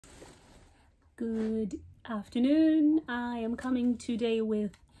Good afternoon. I am coming today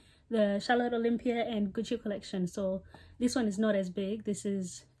with the Charlotte Olympia and Gucci collection. So this one is not as big. This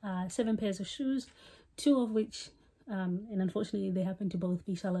is 7 pairs of shoes, 2 of which and unfortunately they happen to both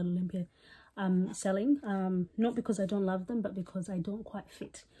be Charlotte Olympia selling, not because I don't love them, but because I don't quite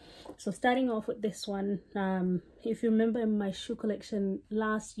fit. So starting off with this one, if you remember in my shoe collection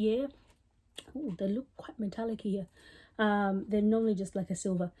last year, they look quite metallic here. They're normally just like a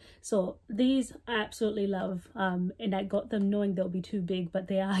silver. So these I absolutely love, and I got them knowing they'll be too big, but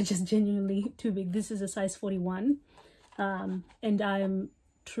they are just genuinely too big. This is a size 41, and I'm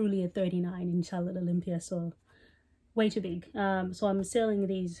truly a 39 in Charlotte Olympia, so way too big. So I'm selling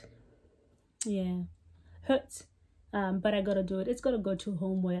these. Yeah, hurts, but I gotta do it. It's gotta go to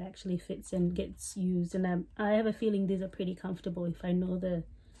home where it actually fits and gets used, and I have a feeling these are pretty comfortable if I know the,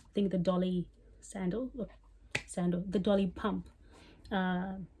 I think the dolly the dolly pump.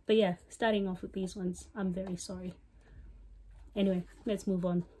 But yeah, starting off with these ones, I'm very sorry. Anyway, let's move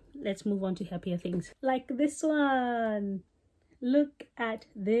on to happier things, like this one. Look at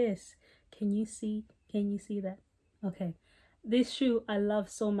this. Can you see that? Okay, this shoe I love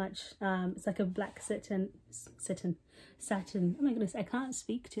so much. It's like a black satin. Oh my goodness, I can't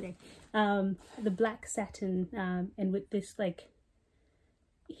speak today. The black satin, and with this like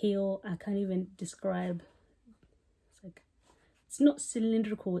heel, I can't even describe. It's like, it's not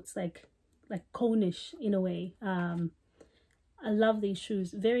cylindrical, it's like conish in a way. I love these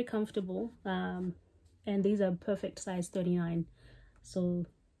shoes, very comfortable, and these are perfect size 39. So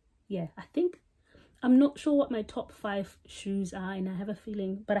yeah, I'm not sure what my top 5 shoes are, and I have a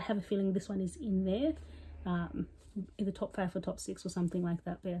feeling this one is in there, in the top 5 or top 6 or something like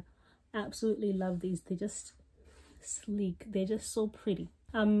that. But yeah, absolutely love these. They're just sleek, they're just so pretty.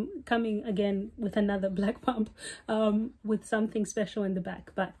 I'm coming again with another black pump, with something special in the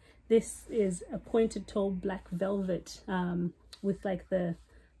back, but this is a pointed toe black velvet, with like the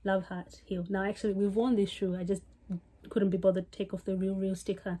love heart heel. Now actually we've worn this shoe, I just couldn't be bothered to take off the real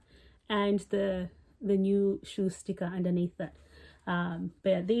sticker and the new shoe sticker underneath that. But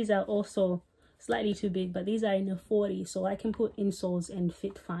yeah, these are also slightly too big, but these are in a 40, so I can put insoles and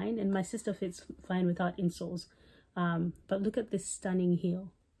fit fine, and my sister fits fine without insoles. But look at this stunning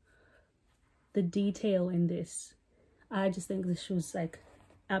heel, the detail in this. I just think this shoe's like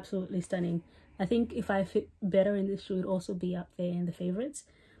absolutely stunning. I think if I fit better in this shoe, it'd also be up there in the favorites.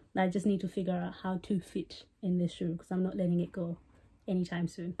 I just need to figure out how to fit in this shoe, because I'm not letting it go anytime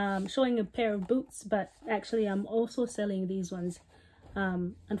soon. Showing a pair of boots, but actually I'm also selling these ones.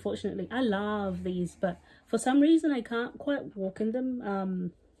 Unfortunately, I love these, but for some reason I can't quite walk in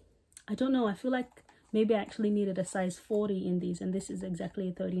them. I don't know, I feel like maybe I actually needed a size 40 in these, and this is exactly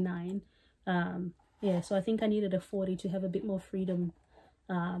a 39. Yeah, so I think I needed a 40 to have a bit more freedom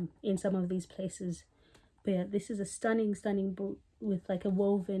in some of these places. But yeah, this is a stunning boot with like a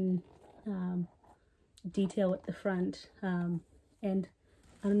woven detail at the front, and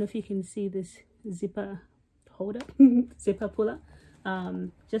I don't know if you can see this zipper holder, zipper puller.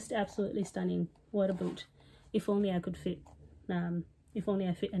 Just absolutely stunning. What a boot. If only I could fit, if only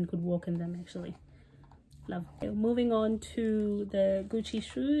I fit and could walk in them, actually. Love. Okay, moving on to the Gucci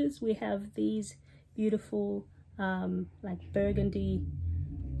shoes, we have these beautiful like burgundy,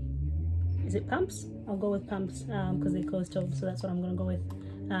 is it pumps? I'll go with pumps because they're closed toed, so that's what I'm gonna go with.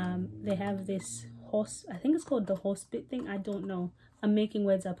 They have this horse, I think it's called the horse bit thing, I don't know, I'm making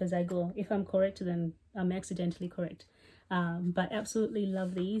words up as I go. If I'm correct, then I'm accidentally correct. But absolutely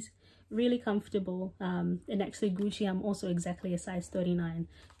love these, really comfortable. And actually Gucci, I'm also exactly a size 39,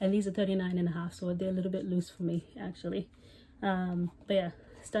 and these are 39.5, so they're a little bit loose for me actually. But yeah,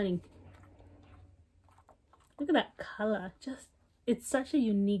 stunning. Look at that color, just, it's such a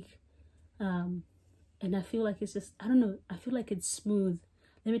unique, and I feel like it's just, I don't know, I feel like it's smooth.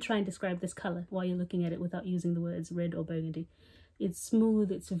 Let me try and describe this color while you're looking at it without using the words red or burgundy. It's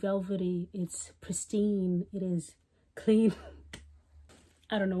smooth, it's velvety, it's pristine, it is clean.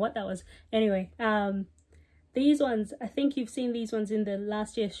 I don't know what that was. Anyway, these ones, I think you've seen these ones in the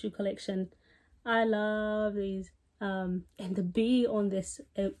last year's shoe collection. I love these. And the B on this,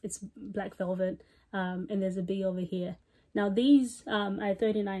 it's black velvet, and there's a B over here. Now these are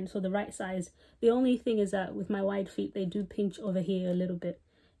 39, so the right size. The only thing is that with my wide feet, they do pinch over here a little bit.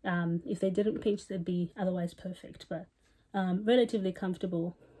 If they didn't pinch, they'd be otherwise perfect, but relatively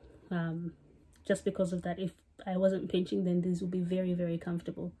comfortable. Just because of that, if I wasn't pinching, then these would be very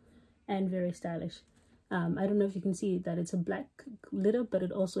comfortable and very stylish. I don't know if you can see that it's a black glitter, but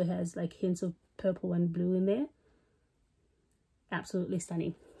it also has like hints of purple and blue in there. Absolutely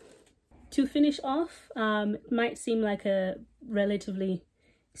stunning. To finish off, it might seem like a relatively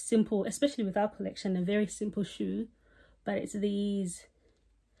simple, especially with our collection, a very simple shoe, but it's these.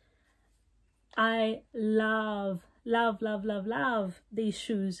 I love these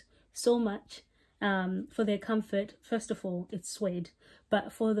shoes so much, for their comfort. First of all, it's suede,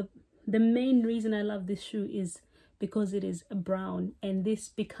 but for the main reason I love this shoe is because it is brown, and this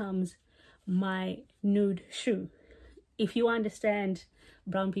becomes my nude shoe. If you understand,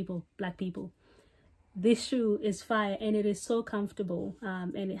 brown people, black people, this shoe is fire, and it is so comfortable,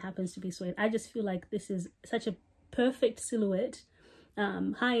 and it happens to be suede. I just feel like this is such a perfect silhouette,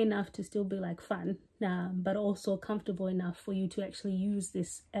 high enough to still be like fun, but also comfortable enough for you to actually use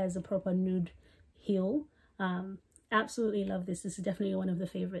this as a proper nude heel. Absolutely love this. This is definitely one of the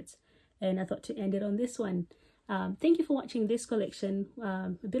favorites, and I thought to end it on this one. Thank you for watching this collection.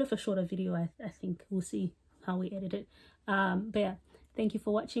 A bit of a shorter video, I think. We'll see how we edit it, but yeah, thank you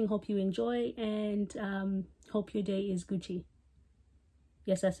for watching. Hope you enjoy, and hope your day is Gucci.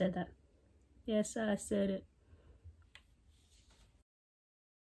 Yes, I said that. Yes, I said it.